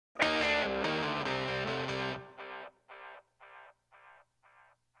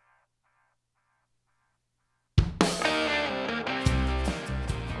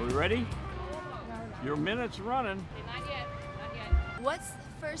ready? Your minute's running. Not yet, not yet. What's the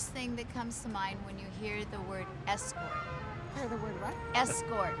first thing that comes to mind when you hear the word escort? Hear the word what?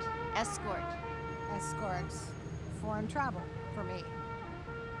 Escort. Escort. Escort. Foreign travel for me.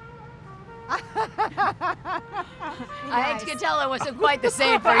 I could tell it wasn't quite the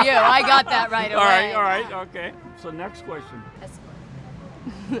same for you. I got that right away. All right, okay. So next question.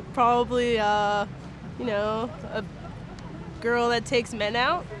 Escort. Probably, you know, a girl that takes men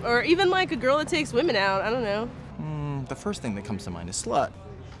out, or even like a girl that takes women out. I don't know. The first thing that comes to mind is slut.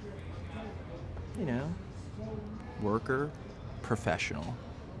 You know, worker, professional.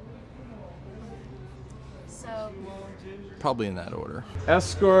 So, Probably in that order.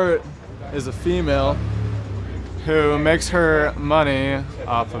 Escort is a female who makes her money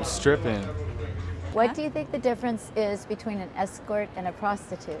off of stripping. what do you think the difference is between an escort and a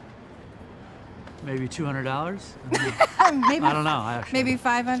prostitute? Maybe $200? Maybe, I don't know. Actually. maybe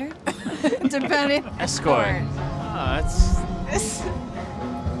 500, depending. Escort. That's...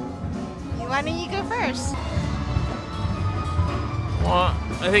 Why don't you go first? Well,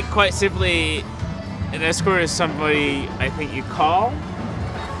 I think quite simply, an escort is somebody I think you call,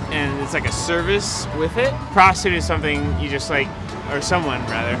 and it's like a service with it. Prostitute is something you just like, or someone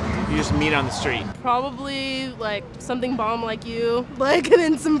rather, you just meet on the street. Probably like something bomb like you, like, and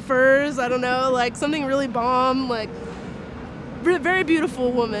then some furs, I don't know, like something really bomb, like very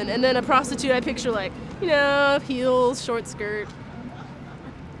beautiful woman. And then a prostitute, I picture like, you know, heels, short skirt,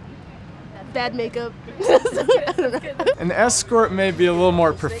 bad makeup. I don't know. An escort may be a little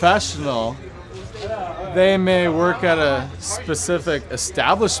more professional. They may work at a specific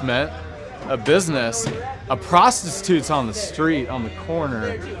establishment, a business. A prostitute's on the street, on the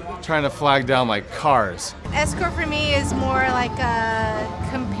corner, trying to flag down like cars. Escort for me is more like a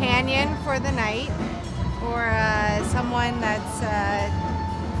companion for the night, or someone that's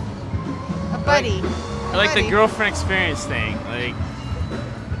a buddy. I like the girlfriend experience thing. Like,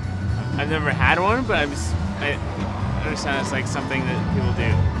 I've never had one, but I understand it's like something that people do.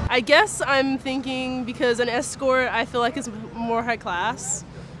 I guess I'm thinking because an escort I feel like is more high class,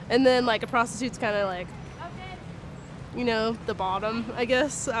 and then like a prostitute's kind of like, you know, the bottom, I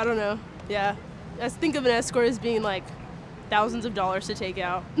guess. I don't know. Yeah. I think of an escort as being like thousands of dollars to take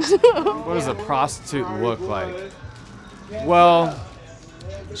out. What does a prostitute look like? Well,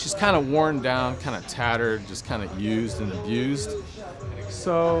 she's kind of worn down, kind of tattered, just kind of used and abused.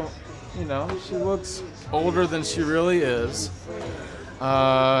 So, you know, she looks older than she really is.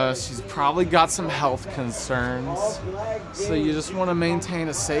 She's probably got some health concerns, so you just want to maintain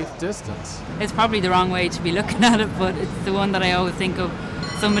a safe distance. It's probably the wrong way to be looking at it, but it's the one that I always think of.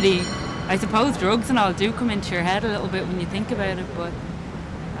 Somebody, I suppose drugs and all do come into your head a little bit when you think about it, but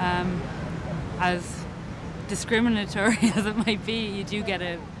as discriminatory as it might be, you do get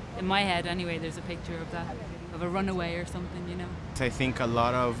in my head anyway, there's a picture of that, of a runaway or something, you know. I think a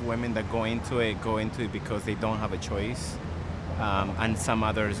lot of women that go into it because they don't have a choice. And some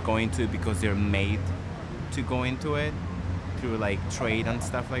others go into it because they're made to go into it through like trade and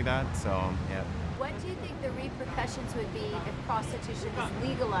stuff like that. So yeah. What do you think the repercussions would be if prostitution was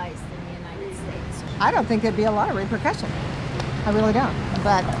legalized in the United States? I don't think there'd be a lot of repercussion. I really don't.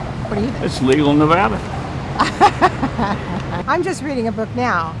 But what do you think? It's legal in Nevada. I'm just reading a book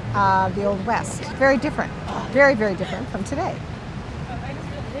now, The Old West. Very different. Very, very different from today.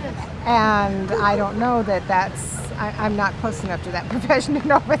 And I don't know that I'm not close enough to that profession to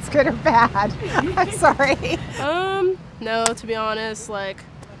know if it's good or bad. I'm sorry. No, to be honest, like,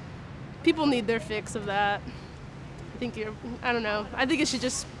 people need their fix of that. I don't know. I think it should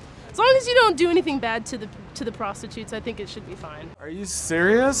just, as long as you don't do anything bad to the prostitutes, I think it should be fine. Are you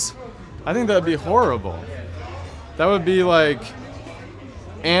serious? I think that'd be horrible. That would be like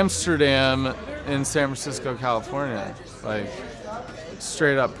Amsterdam in San Francisco, California. Like,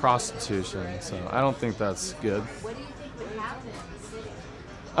 straight up prostitution, so I don't think that's good. What do you think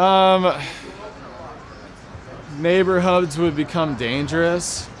would happen? Neighborhoods would become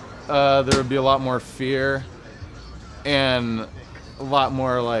dangerous. There would be a lot more fear and a lot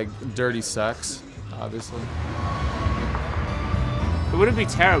more like dirty sex, obviously. It wouldn't be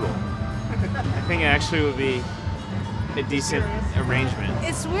terrible. I think it actually would be a decent arrangement.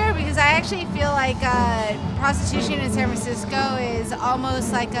 It's weird because I actually feel like prostitution in San Francisco is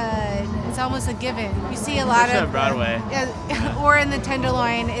almost like it's almost a given. You see a lot of Broadway, or in the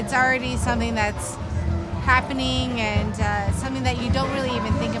Tenderloin. It's already something that's happening and something that you don't really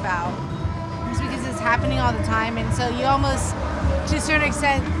even think about. It's because it's happening all the time, and so you almost, to a certain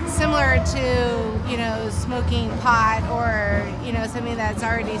extent, similar to, you know, smoking pot or, you know, something that's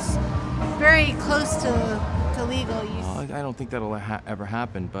already very close to illegal. I don't think that'll ever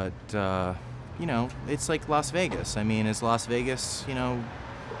happen, but you know, it's like Las Vegas. I mean, is Las Vegas, you know,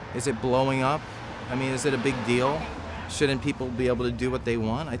 is it blowing up? I mean, is it a big deal? Shouldn't people be able to do what they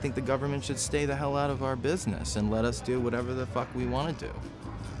want? I think the government should stay the hell out of our business and let us do whatever the fuck we want to do,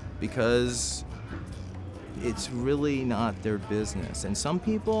 because it's really not their business. And some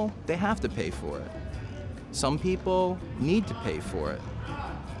people, they have to pay for it. Some people need to pay for it.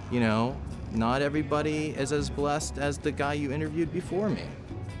 You know, not everybody is as blessed as the guy you interviewed before me.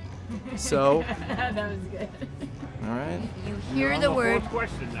 So, that was good. all right. You hear the word.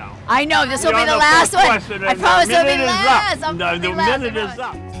 Question now. I know, this will You're be the on last fourth one. question, I and promise the it'll be minute is last. up. I'm No, gonna the be last. minute is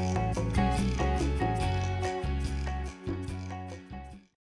up.